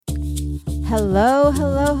Hello,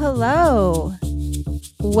 hello, hello.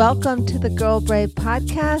 Welcome to the Girl Brave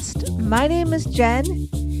podcast. My name is Jen,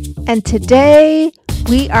 and today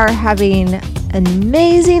we are having an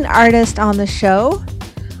amazing artist on the show.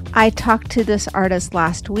 I talked to this artist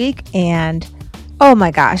last week, and oh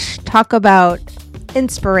my gosh, talk about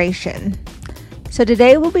inspiration. So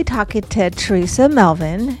today we'll be talking to Teresa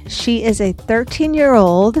Melvin. She is a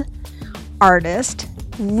 13-year-old artist,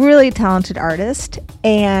 really talented artist,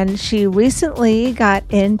 and she recently got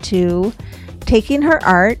into taking her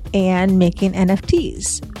art and making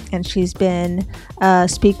NFTs. And she's been a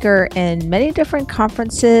speaker in many different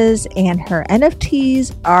conferences, and her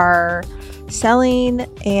NFTs are selling,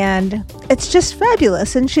 and it's just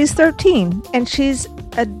fabulous. And she's 13, and she's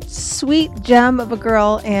a sweet gem of a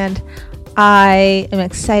girl, and I am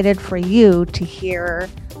excited for you to hear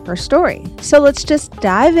her story. So let's just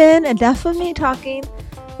dive in. Enough of me talking.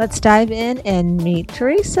 Let's dive in and meet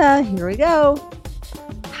Teresa. Here we go.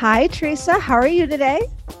 Hi, Teresa. How are you today?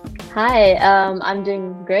 Hi, I'm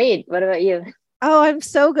doing great. What about you? Oh, I'm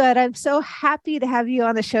so good. I'm so happy to have you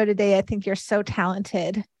on the show today. I think you're so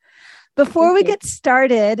talented. Before we get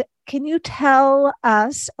started, can you tell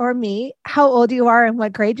us or me how old you are and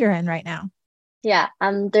what grade you're in right now? Yeah,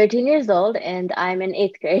 I'm 13 years old and I'm in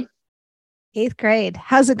eighth grade. Eighth grade.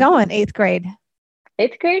 How's it going, eighth grade?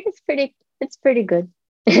 Eighth grade is pretty good.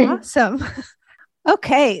 Awesome.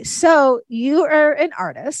 Okay, so you are an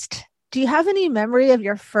artist. Do you have any memory of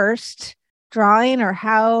your first drawing or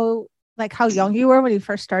how young you were when you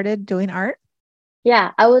first started doing art?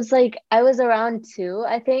 Yeah, I was around 2,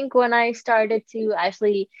 I think, when I started to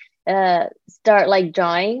actually start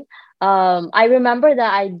drawing. I remember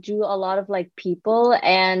that I drew a lot of people,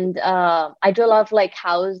 and I drew a lot of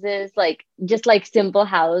houses, just simple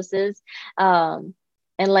houses,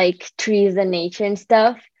 and trees and nature and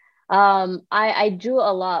stuff. I drew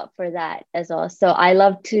a lot for that as well. So I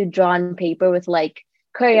love to draw on paper with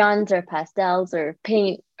crayons or pastels or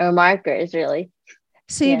paint or markers, really.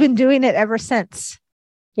 So you've been doing it ever since.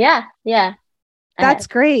 Yeah. That's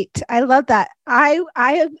great. I love that.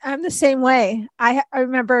 I'm the same way. I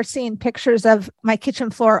remember seeing pictures of my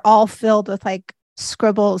kitchen floor all filled with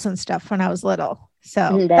scribbles and stuff when I was little.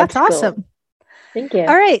 So that's awesome. Cool. Thank you.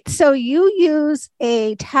 All right. So you use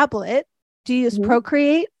a tablet. Do you use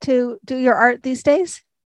Procreate to do your art these days?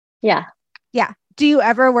 Yeah. Yeah. Do you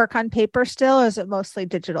ever work on paper still, or is it mostly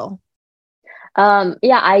digital? Yeah,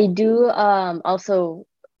 I do also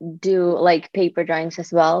do paper drawings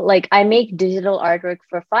as well. I make digital artwork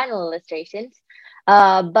for final illustrations.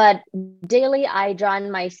 But daily I draw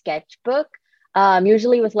in my sketchbook,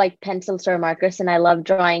 usually with pencils or markers, and I love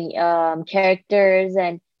drawing characters,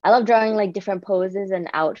 and I love drawing different poses and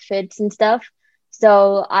outfits and stuff.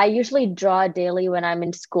 So I usually draw daily when I'm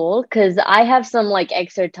in school because I have some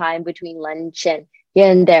extra time between lunch and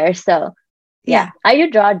here and there. So yeah, I do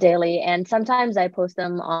draw daily, and sometimes I post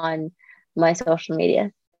them on my social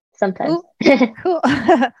media. Sometimes. Cool.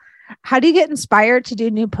 How do you get inspired to do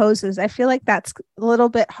new poses? I feel like that's a little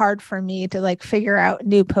bit hard for me to figure out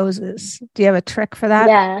new poses. Do you have a trick for that?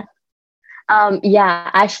 Yeah.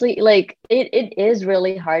 Yeah, actually, it is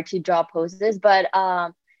really hard to draw poses, but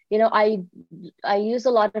I use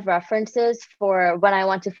a lot of references for when I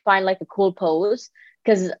want to find a cool pose,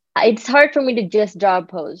 because it's hard for me to just draw a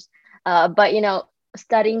pose. But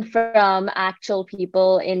studying from actual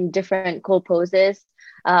people in different cool poses,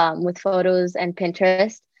 with photos and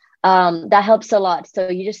Pinterest, that helps a lot. So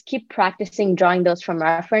you just keep practicing drawing those from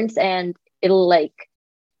reference, and it'll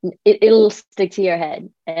it'll stick to your head,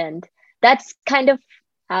 and that's kind of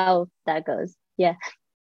how that goes. Yeah.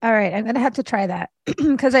 All right, I'm gonna have to try that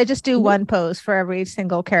because I just do one pose for every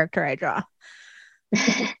single character I draw.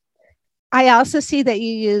 I also see that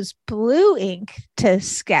you use blue ink to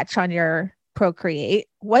sketch on your Procreate.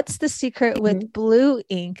 What's the secret with blue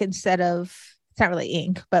ink instead of, it's not really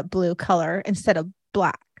ink, but blue color instead of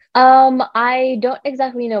black? I don't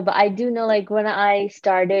exactly know, but I do know when I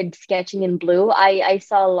started sketching in blue, I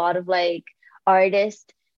saw a lot of artists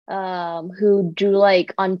who drew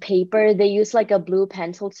on paper. They use a blue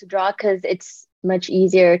pencil to draw because it's much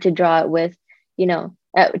easier to draw it with,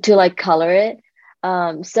 to color it.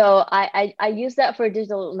 So I use that for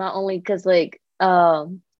digital, not only because I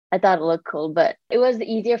thought it looked cool, but it was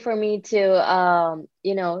easier for me to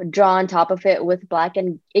draw on top of it with black,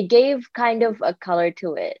 and it gave kind of a color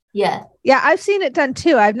to it. Yeah, I've seen it done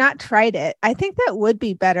too. I've not tried it. I think that would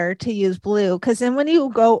be better to use blue, because then when you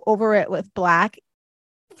go over it with black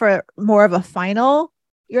for more of a final,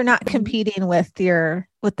 you're not competing with the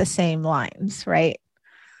same lines, right?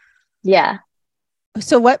 Yeah.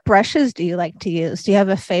 So what brushes do you like to use? Do you have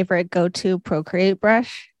a favorite go-to Procreate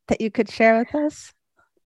brush that you could share with us?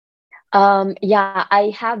 Yeah,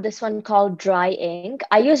 I have this one called Dry Ink.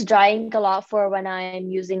 I use dry ink a lot for when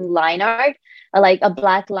I'm using line art, like a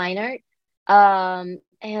black line art.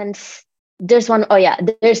 And there's one, oh yeah,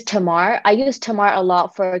 there's Tamar. I use Tamar a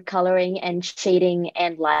lot for coloring and shading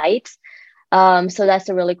and lights. So that's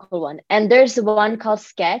a really cool one. And there's one called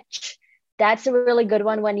Sketch. That's a really good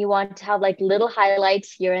one when you want to have like little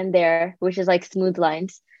highlights here and there, which is like smooth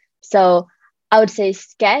lines. So I would say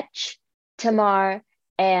Sketch, Tamar,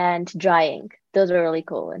 and Dry Ink. Those are really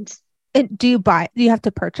cool ones. And do you have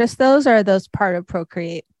to purchase those, or are those part of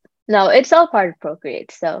Procreate? No, it's all part of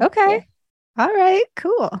Procreate. So Okay. yeah. All right,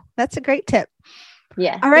 cool. That's a great tip.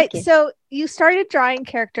 Yeah. All right. Thank you. So you started drawing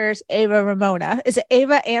characters Ava Ramona. Is it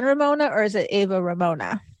Ava and Ramona, or is it Ava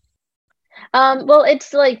Ramona? Well,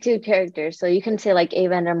 it's like two characters, so you can say like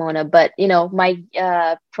Ava and Ramona, but my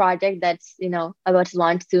project that's about to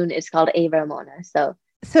launch soon is called Ava Ramona. So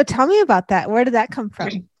tell me about that. Where did that come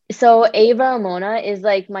from? So Ava Ramona is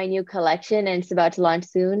like my new collection, and it's about to launch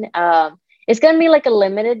soon. It's gonna be like a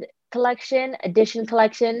limited edition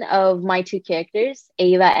collection of my two characters,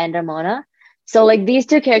 Ava and Ramona. So like these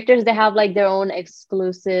two characters, they have like their own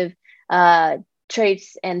exclusive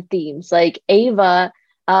traits and themes. Like Ava,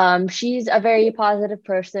 she's a very positive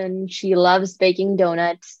person. She loves baking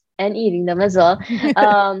donuts and eating them as well.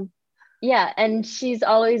 Yeah, and she's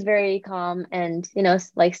always very calm and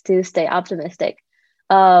likes to stay optimistic.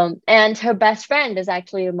 And her best friend is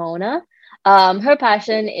actually Ramona. Her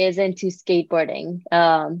passion is into skateboarding.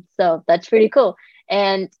 So that's pretty cool.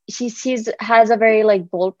 And she's has a very like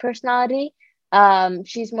bold personality.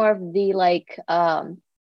 She's more of the like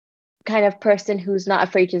kind of person who's not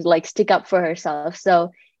afraid to like stick up for herself.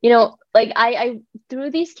 So, like I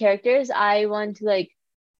through these characters, I want to like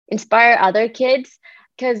inspire other kids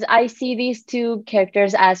because I see these two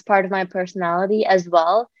characters as part of my personality as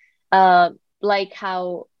well. Like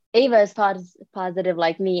how Ava is positive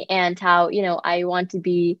like me, and how I want to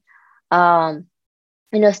be, stand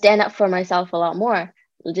up for myself a lot more,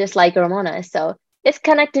 just like Ramona. So it's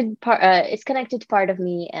connected part. It's connected to part of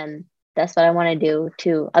me, and that's what I want to do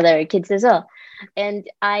to other kids as well. And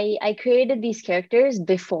I created these characters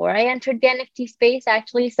before I entered the NFT space,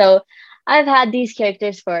 actually. So I've had these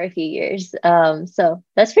characters for a few years. So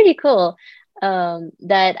that's pretty cool.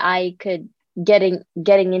 That I could getting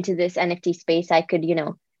into this NFT space, I could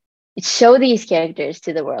show these characters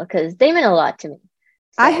to the world because they mean a lot to me.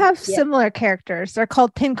 So, I have yeah. similar characters. They're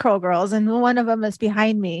called Pin Curl Girls, and one of them is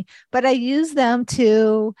behind me, but I use them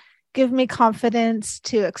to give me confidence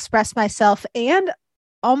to express myself, and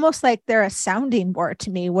almost like they're a sounding board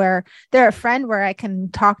to me, where they're a friend where I can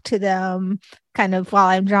talk to them kind of while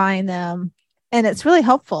I'm drawing them. And it's really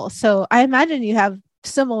helpful. So I imagine you have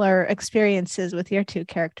similar experiences with your two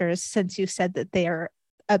characters, since you said that they are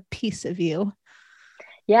a piece of you.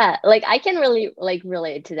 Yeah, like I can really like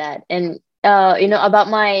relate to that. And about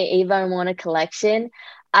my Ava and Ramona collection,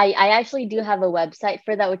 I actually do have a website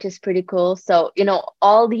for that, which is pretty cool. So,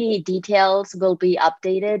 all the details will be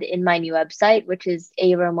updated in my new website, which is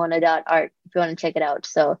avaramona.art, if you want to check it out.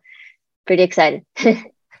 So pretty excited.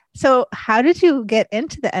 So how did you get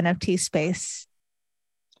into the NFT space?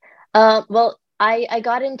 Well, I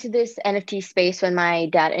got into this NFT space when my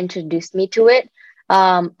dad introduced me to it.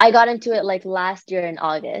 I got into it like last year in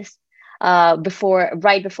August, right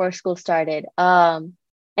before school started. And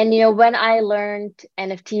when I learned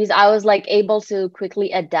NFTs, I was like able to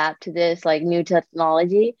quickly adapt to this like new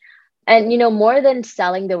technology. And more than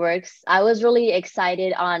selling the works, I was really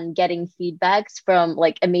excited on getting feedbacks from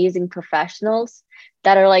like amazing professionals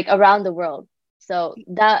that are like around the world. So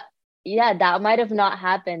that might have not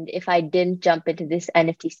happened if I didn't jump into this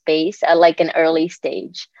NFT space at like an early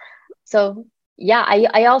stage. So yeah,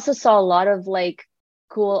 I also saw a lot of like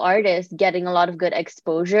cool artists getting a lot of good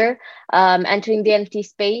exposure, entering the NFT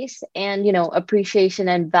space, and appreciation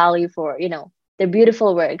and value for their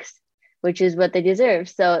beautiful works, which is what they deserve.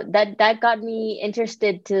 So that got me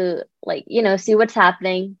interested to like see what's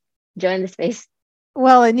happening, join the space.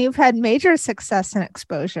 Well, and you've had major success and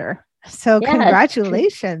exposure. So Yeah.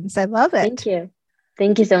 Congratulations. I love it.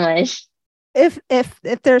 Thank you so much. If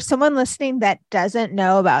there's someone listening that doesn't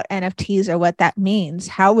know about NFTs or what that means,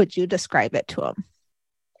 how would you describe it to them?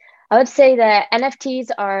 I would say that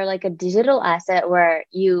NFTs are like a digital asset where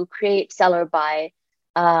you create, sell, or buy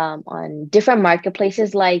on different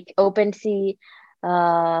marketplaces like OpenSea,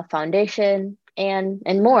 Foundation, and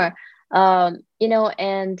more. And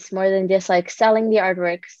more than just like selling the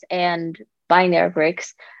artworks and buying the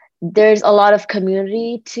artworks, there's a lot of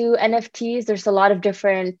community to NFTs. There's a lot of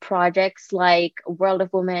different projects like World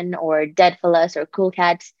of Women or Dead for Less or Cool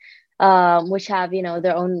Cats. which have,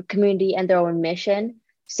 their own community and their own mission.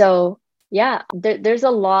 So yeah, there's a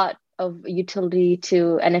lot of utility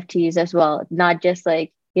to NFTs as well, not just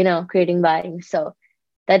like, creating buying. So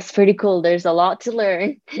that's pretty cool. There's a lot to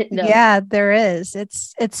learn though. Yeah, there is.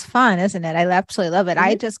 It's fun, isn't it? I absolutely love it.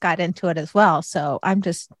 I Mhm. just got into it as well, so I'm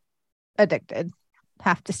just addicted,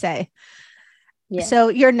 have to say. Yeah. So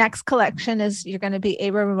your next collection is you're going to be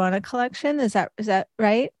a Ramona collection. Is that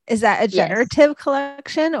right? Is that a Yes. generative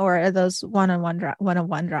collection or are those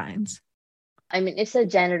one-on-one drawings? I mean, it's a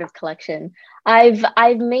generative collection. I've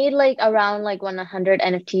made like around like 100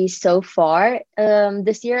 NFTs so far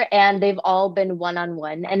this year, and they've all been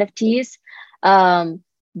one-on-one NFTs.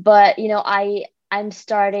 But I'm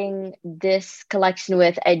starting this collection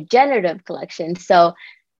with a generative collection, so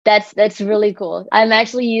that's really cool. I'm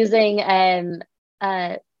actually using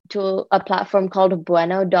uh to a platform called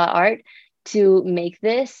Bueno.art to make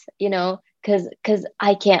this, because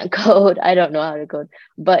I can't code. I don't know how to code,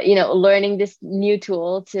 but learning this new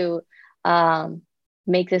tool to um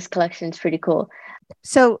make this collection is pretty cool.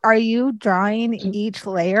 So are you drawing each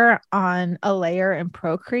layer on a layer in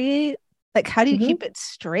Procreate? Like how do you Mhm. keep it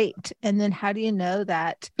straight? And then how do you know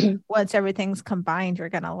that once everything's combined, you're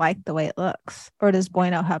going to like the way it looks? Or does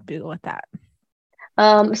Bueno help you with that?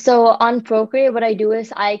 So on Procreate, what I do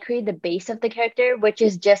is I create the base of the character, which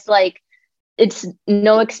is just like it's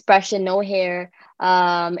no expression, no hair.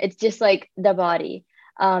 It's just like the body.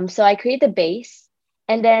 So I create the base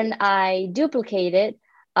and then I duplicate it,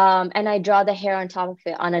 and I draw the hair on top of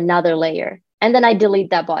it on another layer. And then I delete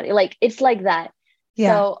that body. Like it's like that.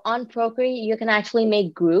 Yeah. So on Procreate, you can actually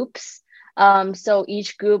make groups. So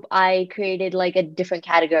each group I created like a different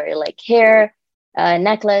category, like hair,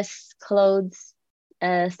 necklace, clothes,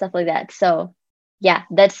 stuff like that. So yeah,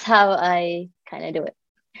 that's how I kind of do it.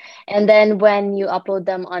 And then when you upload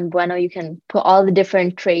them on Bueno, you can put all the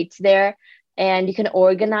different traits there and you can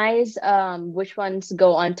organize which ones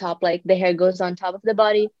go on top, like the hair goes on top of the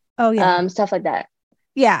body, Oh yeah. stuff like that.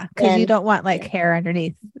 Yeah, because you And don't want like yeah, hair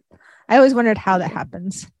underneath. I always wondered how that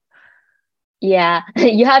happens. yeah,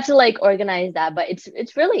 you have to like organize that, but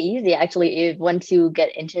it's really easy actually if once you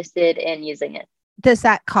get interested in using it. Does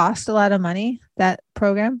that cost a lot of money, that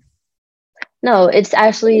program? No, it's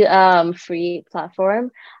actually free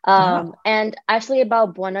platform. Oh. And actually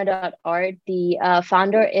about Buona.art, the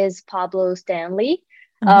founder is Pablo Stanley.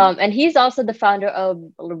 Uh-huh. And he's also the founder of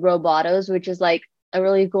Robotos, which is like a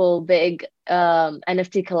really cool big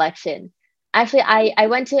NFT collection. Actually, I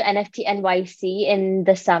went to NFT NYC in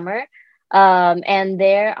the summer. And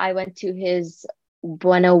there I went to his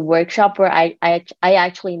Buono workshop where I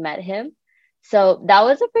actually met him. So that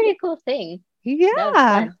was a pretty cool thing. That was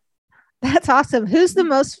Yeah. fun. That's awesome. Who's the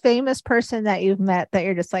most famous person that you've met that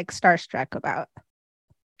you're just like starstruck about?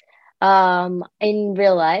 In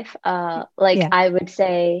real life, like Yeah. I would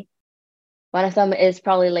say one of them is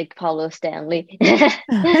probably like Paulo Stanley.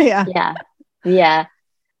 Yeah. Yeah, yeah.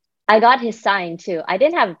 I got his sign too. I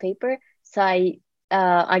didn't have a paper, so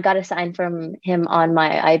I got a sign from him on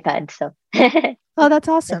my iPad. So Oh, that's that's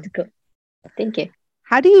awesome. cool. Thank you.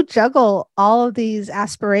 How do you juggle all of these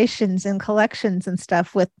aspirations and collections and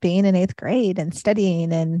stuff with being in eighth grade and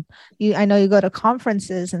studying? And I know you go to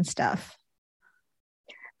conferences and stuff.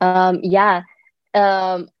 Yeah.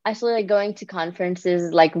 Actually, like going to conferences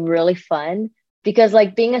is like really fun because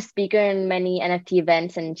like being a speaker in many NFT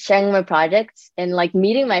events and sharing my projects and like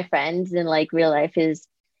meeting my friends in like real life is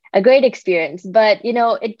a great experience. But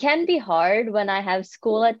it can be hard when I have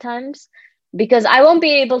school at times because I won't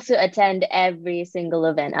be able to attend every single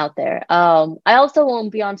event out there. I also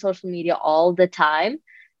won't be on social media all the time,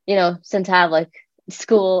 since I have like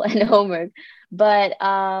school and homework. But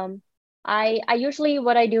I usually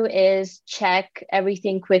what I do is check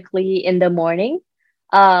everything quickly in the morning,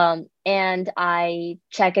 and I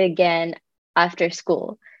check it again after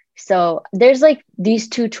school. So there's like these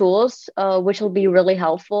two tools, which will be really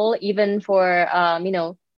helpful even for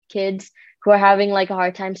kids who are having like a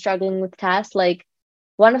hard time struggling with tasks. Like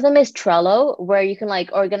one of them is Trello, where you can like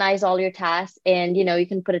organize all your tasks and you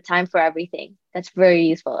can put a time for everything. That's very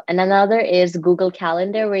useful. And another is Google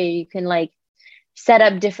Calendar, where you can like set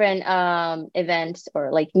up different events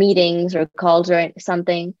or like meetings or calls or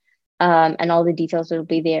something, and all the details will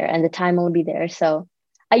be there and the time will be there. So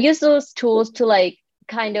I use those tools to like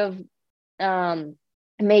kind of um,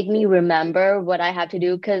 make me remember what I have to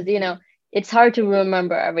do because it's hard to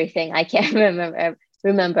remember everything. I can't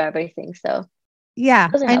remember everything, so Yeah,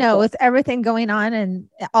 those are I know helpful. with everything going on and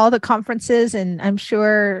all the conferences and I'm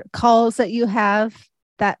sure calls that you have,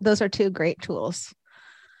 that those are two great tools.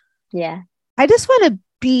 Yeah. I just want to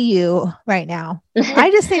be you right now. I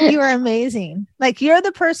just think you are amazing. Like you're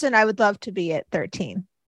the person I would love to be at 13.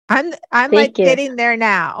 I'm like Thank you. getting there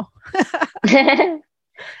now.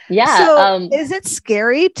 Yeah. So is it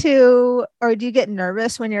scary or do you get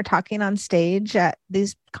nervous when you're talking on stage at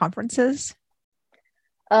these conferences?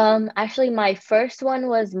 Actually, my first one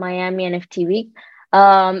was Miami NFT Week.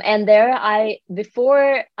 And there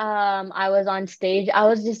before I was on stage, I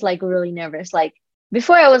was just like really nervous. Like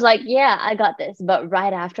before I was like, yeah, I got this. But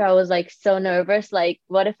right after I was like so nervous, like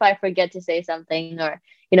what if I forget to say something or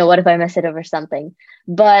what if I mess it up or something?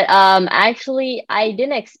 But actually I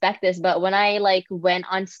didn't expect this, but when I like went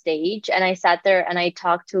on stage and I sat there and I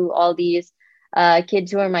talked to all these kids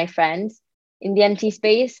who are my friends in the NFT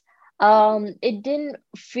space, it didn't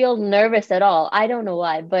feel nervous at all. I don't know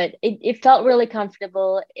why, but it felt really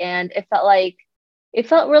comfortable and it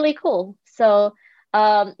felt really cool. So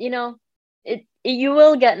you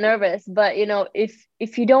will get nervous, but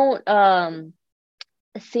if you don't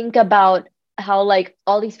think about how like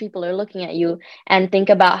all these people are looking at you and think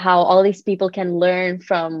about how all these people can learn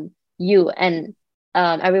from you and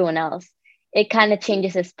everyone else, it kind of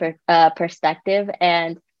changes his perspective.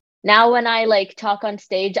 And now when I like talk on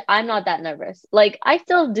stage, I'm not that nervous. Like I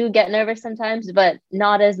still do get nervous sometimes, but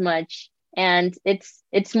not as much. And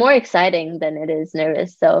it's more exciting than it is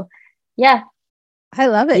nervous. So yeah, I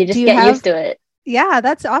love it. you just get used to it. Yeah,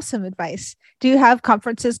 that's awesome advice. Do you have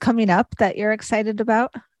conferences coming up that you're excited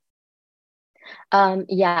about?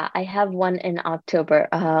 Yeah, I have one in October.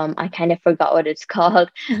 I kind of forgot what it's called,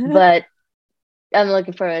 but I'm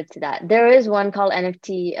looking forward to that. There is one called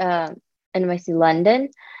NYC London,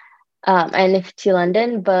 NFT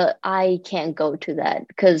London, but I can't go to that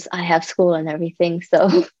because I have school and everything.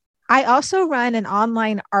 So I also run an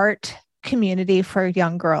online art community for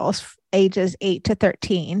young girls ages 8 to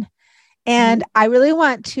 13. And I really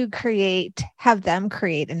want to have them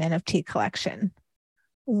create an NFT collection.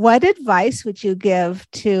 What advice would you give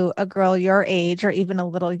to a girl your age or even a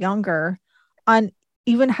little younger on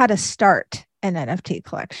even how to start an NFT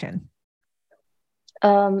collection?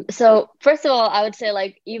 So first of all, I would say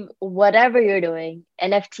like whatever you're doing,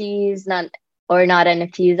 NFTs, not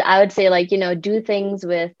NFTs, I would say like, do things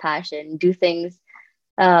with passion, do things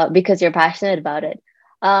because you're passionate about it.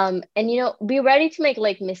 And be ready to make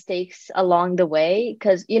like mistakes along the way,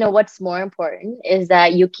 because what's more important is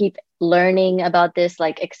that you keep learning about this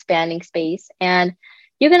like expanding space, and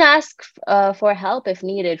you can ask for help if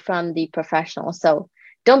needed from the professional. So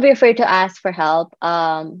don't be afraid to ask for help.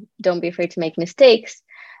 Don't be afraid to make mistakes.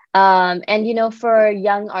 And for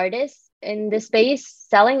young artists in this space,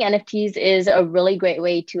 selling NFTs is a really great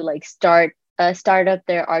way to like start up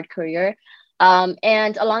their art career.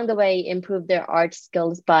 And along the way, improve their art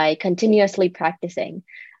skills by continuously practicing.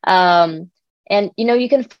 And you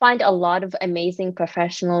can find a lot of amazing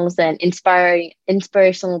professionals and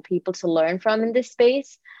inspirational people to learn from in this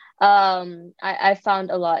space. I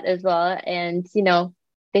found a lot as well, and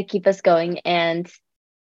they keep us going. And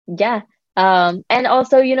yeah, and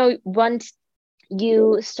also once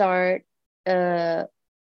you start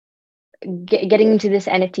getting into this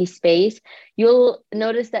NFT space, you'll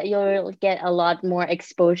notice that you'll get a lot more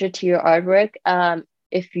exposure to your artwork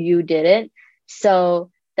if you did it.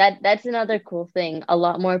 So that's another cool thing. A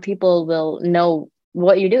lot more people will know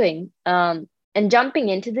what you're doing. And jumping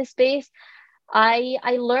into this space, I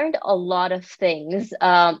learned a lot of things.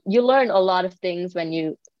 You learn a lot of things when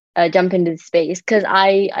you jump into the space, because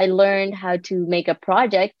I learned how to make a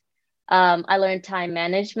project. I learned time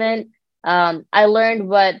management. I learned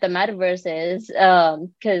what the metaverse is,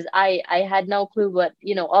 because I had no clue what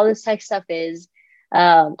all this tech stuff is,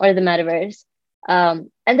 or the metaverse. And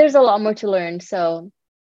there's a lot more to learn. So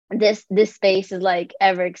this space is like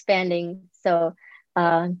ever expanding. So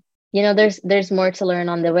there's more to learn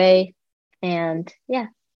on the way, and yeah.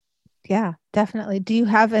 Yeah, definitely. Do you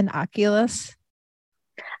have an Oculus?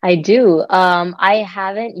 I do. I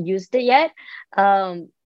haven't used it yet.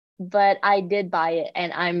 But I did buy it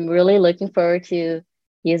and I'm really looking forward to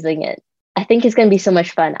using it. I think it's going to be so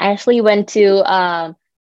much fun. I actually went to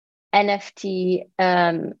NFT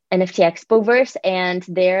Expoverse, and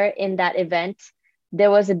there in that event,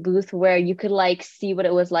 there was a booth where you could like see what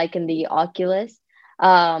it was like in the Oculus.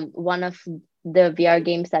 One of the VR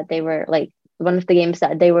games that they were like, one of the games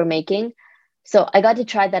that they were making. So I got to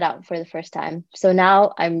try that out for the first time. So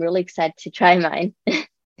now I'm really excited to try mine.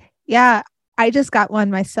 Yeah, I just got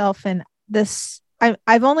one myself, and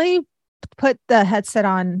I've only put the headset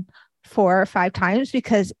on 4 or 5 times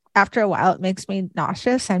because after a while it makes me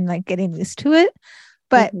nauseous. I'm like getting used to it.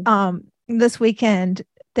 But this weekend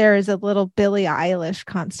there is a little Billie Eilish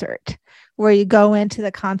concert where you go into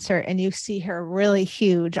the concert and you see her really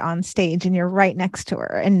huge on stage and you're right next to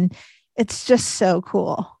her. And it's just so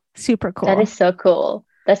cool. Super cool. That is so cool.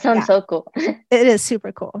 That sounds so cool. It is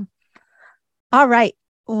super cool. All right.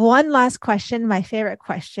 One last question, my favorite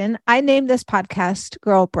question. I named this podcast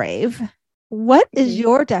Girl Brave. What is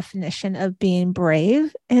your definition of being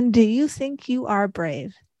brave? And do you think you are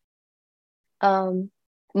brave?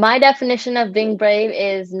 My definition of being brave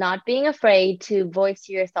is not being afraid to voice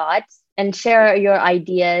your thoughts and share your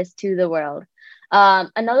ideas to the world.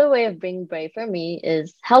 Another way of being brave for me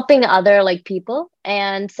is helping other like people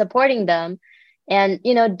and supporting them. And,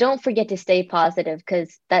 don't forget to stay positive,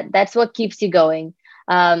 because that's what keeps you going.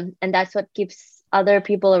 And that's what keeps other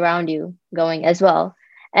people around you going as well.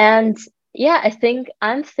 And yeah, I think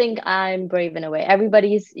I'm brave in a way.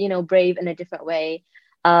 Everybody's, brave in a different way.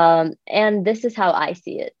 And this is how I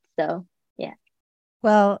see it. So, yeah.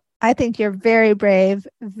 Well, I think you're very brave,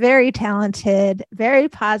 very talented, very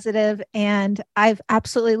positive, and I've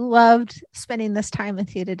absolutely loved spending this time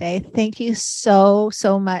with you today. Thank you so,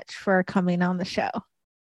 so much for coming on the show.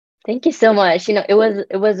 Thank you so much. It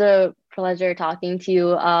was a pleasure talking to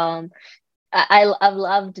you. I've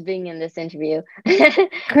loved being in this interview. Great.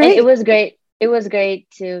 And it was great. It was great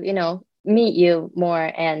to, meet you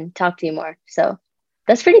more and talk to you more. So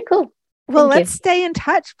that's pretty cool. Well, let's stay in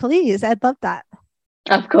touch, please. I'd love that.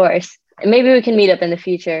 Of course. Maybe we can meet up in the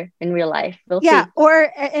future in real life. We'll see.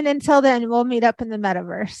 And until then, we'll meet up in the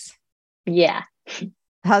metaverse. Yeah.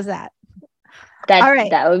 How's that? All right.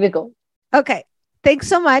 That would be cool. Okay. Thanks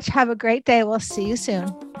so much. Have a great day. We'll see you soon.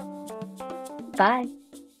 Bye.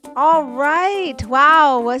 All right.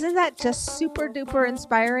 Wow. Wasn't that just super duper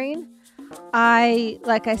inspiring?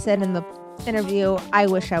 Like I said in the interview, I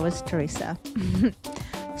wish I was Teresa.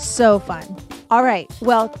 So fun. All right.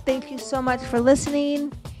 Well, thank you so much for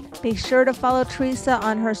listening. Be sure to follow Teresa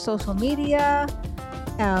on her social media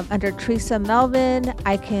under Teresa Melvin.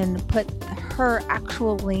 I can put her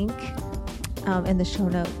actual link in the show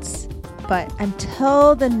notes. But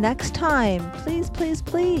until the next time, please, please,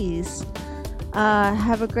 please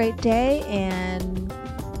have a great day and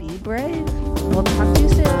be brave. We'll talk to you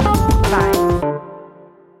soon. Bye.